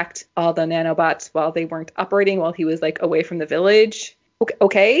attacked all the nanobots while they weren't operating, while he was like away from the village.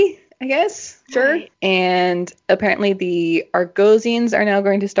 Okay, I guess. Sure. Right. And apparently the Argosians are now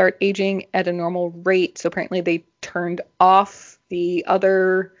going to start aging at a normal rate. So apparently they turned off the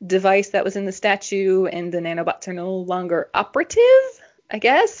other device that was in the statue and the nanobots are no longer operative, I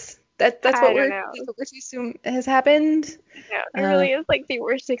guess. That's what we're to assume has happened. Yeah, it really is like the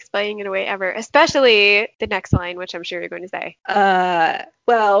worst explaining it away ever, especially the next line, which I'm sure you're going to say.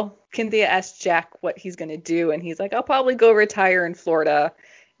 Well, Cynthia asked Jack what he's going to do, and he's like, I'll probably go retire in Florida.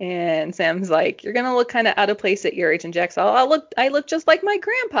 And Sam's like, you're going to look kind of out of place at your age. And Jack's all, I look just like my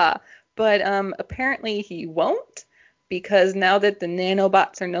grandpa. But apparently he won't, because now that the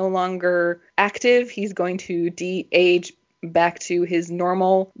nanobots are no longer active, he's going to de-age back to his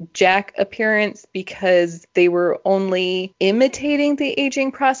normal Jack appearance because they were only imitating the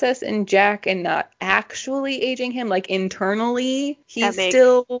aging process in Jack and not actually aging him. Like internally, he's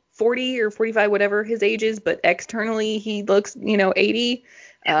still 40 or 45, whatever his age is, but externally he looks, 80.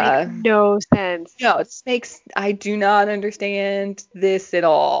 It makes no sense. No, I do not understand this at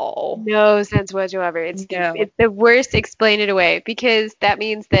all. No sense whatsoever. It's the worst explain it away because that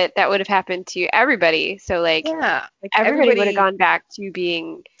means that would have happened to everybody. So like everybody would have gone back to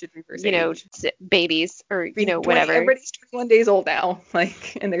being, babies or, whatever. Everybody's 21 days old now,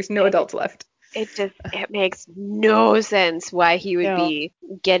 and there's no adults left. It makes no sense why he would be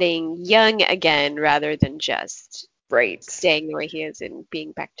getting young again rather than just staying the way he is and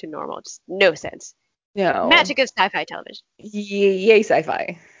being back to normal. Just no sense. No. Magic of sci-fi television. Yay,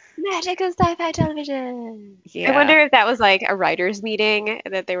 sci-fi. Magic of sci-fi television. Yeah. I wonder if that was like a writer's meeting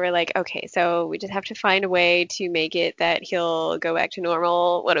that they were like, okay, so we just have to find a way to make it that he'll go back to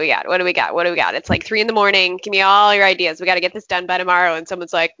normal. What do we got? It's like 3 a.m. Give me all your ideas. We got to get this done by tomorrow. And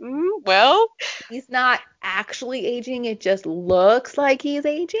someone's like, well. He's not actually aging. It just looks like he's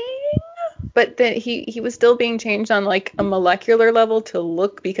aging. But then he was still being changed on like a molecular level to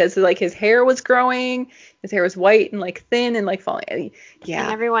look because like his hair was growing, his hair was white and like thin and like falling. Yeah.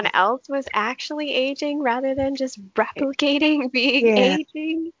 And everyone else was actually aging rather than just replicating being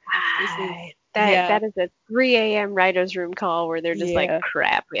aging. That is a 3 a.m. writer's room call where they're just like,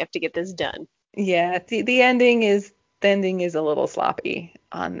 crap, we have to get this done. Yeah. The ending is a little sloppy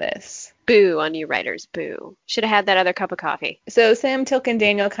on this. Boo on you writers, boo. Should have had that other cup of coffee. So Sam, Tilk, and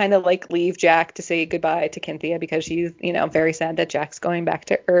Daniel kind of like leave Jack to say goodbye to Cynthia because she's, very sad that Jack's going back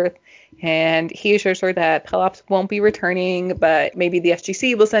to Earth. And he assures her that Pelops won't be returning, but maybe the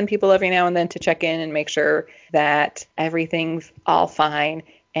SGC will send people every now and then to check in and make sure that everything's all fine.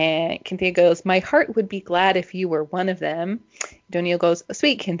 And Cynthia goes, my heart would be glad if you were one of them. Daniel goes,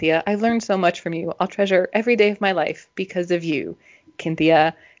 sweet Cynthia, I've learned so much from you. I'll treasure every day of my life because of you.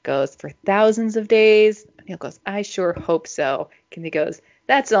 Cynthia goes, for thousands of days. Daniel goes, I sure hope so. Cynthia goes,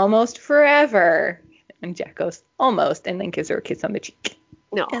 that's almost forever. And Jack goes, almost, and then gives her a kiss on the cheek.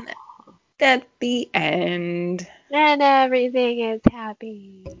 No. And that's the end. And everything is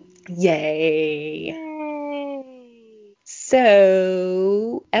happy. Yay.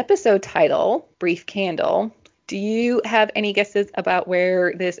 So, episode title, Brief Candle. Do you have any guesses about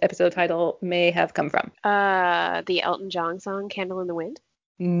where this episode title may have come from? The Elton John song, Candle in the Wind?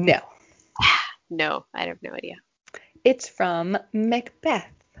 No. No, I have no idea. It's from Macbeth,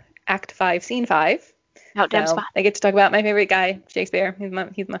 Act 5, Scene 5. So I get to talk about my favorite guy, Shakespeare.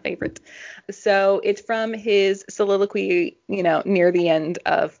 He's my favorite. So it's from his soliloquy, near the end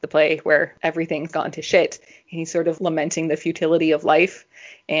of the play where everything's gone to shit. And he's sort of lamenting the futility of life.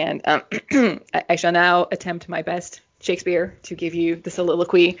 And I shall now attempt my best, Shakespeare, to give you the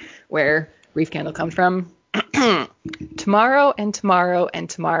soliloquy where Brief Candle comes from. Tomorrow and tomorrow and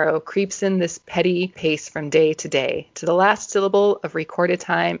tomorrow creeps in this petty pace from day to day, to the last syllable of recorded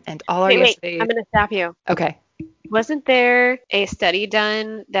time and all our yesterdays. Wait, I'm going to stop you. Okay. Wasn't there a study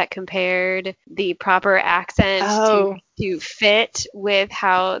done that compared the proper accent to fit with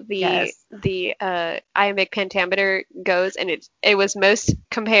how the iambic pentameter goes, and it was most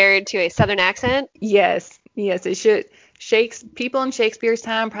compared to a southern accent? Yes, it People in Shakespeare's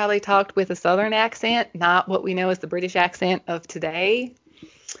time probably talked with a Southern accent, not what we know as the British accent of today.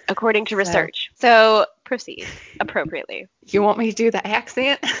 According to research. So proceed appropriately. You want me to do the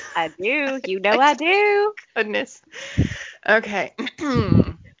accent? I do. You know I do. Goodness. Okay.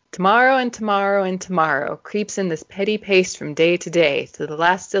 Tomorrow and tomorrow and tomorrow creeps in this petty pace from day to day to the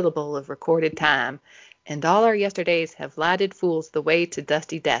last syllable of recorded time, and all our yesterdays have lighted fools the way to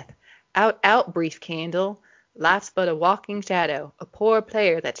dusty death. Out, out, brief candle. Life's but a walking shadow, a poor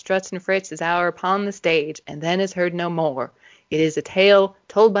player that struts and frets his hour upon the stage, and then is heard no more. It is a tale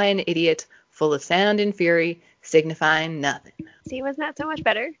told by an idiot, full of sound and fury, signifying nothing. See, wasn't that so much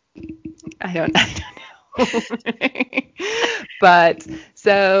better? I don't know. But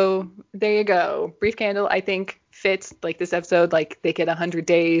so there you go. Brief candle, I think, fits like this episode. Like they get 100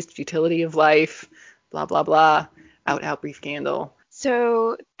 days, futility of life, blah blah blah. Out, out, brief candle.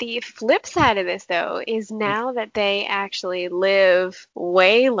 So the flip side of this, though, is now that they actually live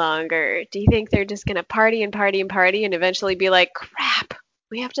way longer, do you think they're just going to party and party and party and eventually be like, crap,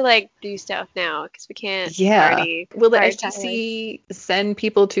 we have to like do stuff now because we can't party? Will the Hard SGC send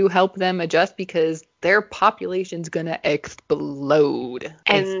people to help them adjust because their population's going to explode?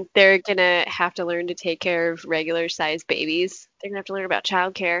 And they're going to have to learn to take care of regular sized babies. They're going to have to learn about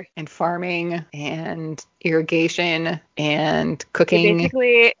childcare. And farming and irrigation and cooking.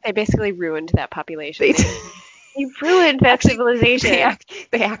 They basically ruined that population. They ruined that civilization.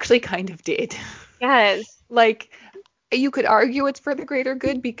 They actually kind of did. Yes. Like, you could argue it's for the greater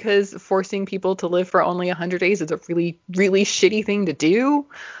good because forcing people to live for only 100 days is a really, really shitty thing to do.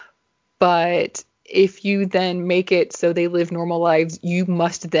 But if you then make it so they live normal lives, you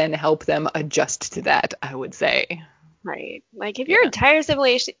must then help them adjust to that, I would say. Right. Like if your entire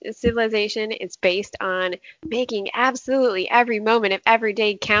civilization is based on making absolutely every moment of every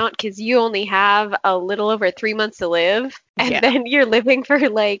day count because you only have a little over 3 months to live, and then you're living for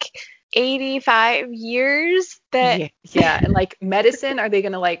like 85 years. And like medicine, are they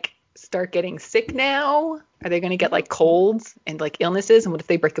going to like start getting sick now? Are they going to get like colds and like illnesses? And what if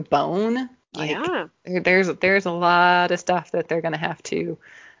they break a bone? Like, there's a lot of stuff that they're going to have to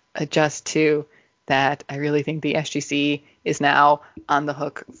adjust to that I really think the SGC is now on the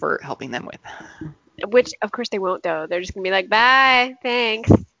hook for helping them with. Which, of course, they won't, though. They're just going to be like, bye, thanks.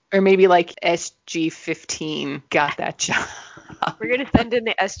 Or maybe like SG15 got that job. We're going to send in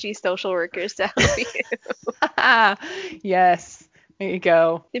the SG social workers to help you. Yes. There you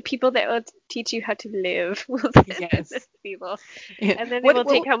go. The people that will teach you how to live. We'll send those people. And then they will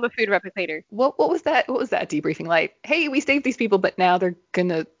take home a food replicator. What was that? What was that debriefing like? Hey, we saved these people, but now they're going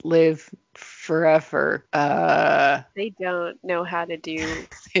to live forever. They don't know how to do.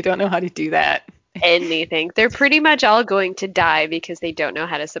 They don't know how to do that. Anything. They're pretty much all going to die because they don't know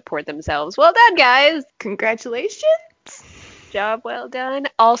how to support themselves. Well done, guys. Congratulations. Job well done.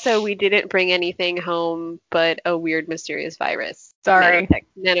 Also, we didn't bring anything home but a weird, mysterious virus. Sorry.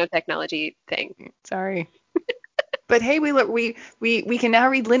 Nanotechnology thing. Sorry. But hey, we can now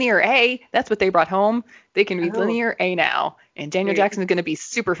read Linear A. That's what they brought home. They can read Linear A now. And Daniel Jackson is going to be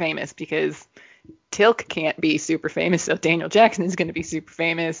super famous because Tilk can't be super famous. So Daniel Jackson is going to be super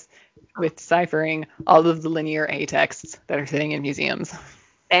famous with deciphering all of the Linear A texts that are sitting in museums.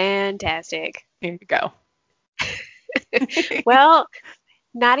 Fantastic. Here you go. Well,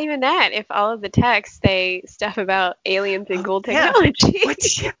 not even that. If all of the texts say stuff about aliens and gold technology.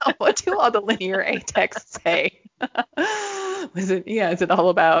 What do all the Linear A texts say? Is it all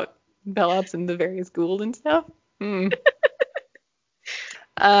about Bellops and the various Gould and stuff?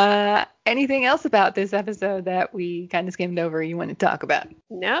 Anything else about this episode that we kind of skimmed over you want to talk about?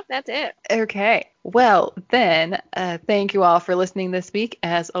 Nope, that's it. Okay. Well, then, thank you all for listening this week.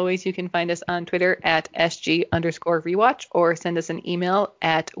 As always, you can find us on Twitter at SG_rewatch or send us an email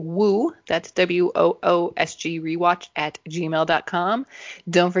at woo, that's WOOSG rewatch @gmail.com.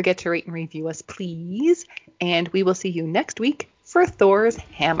 Don't forget to rate and review us, please. And we will see you next week for Thor's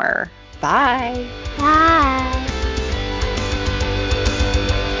Hammer. Bye. Bye.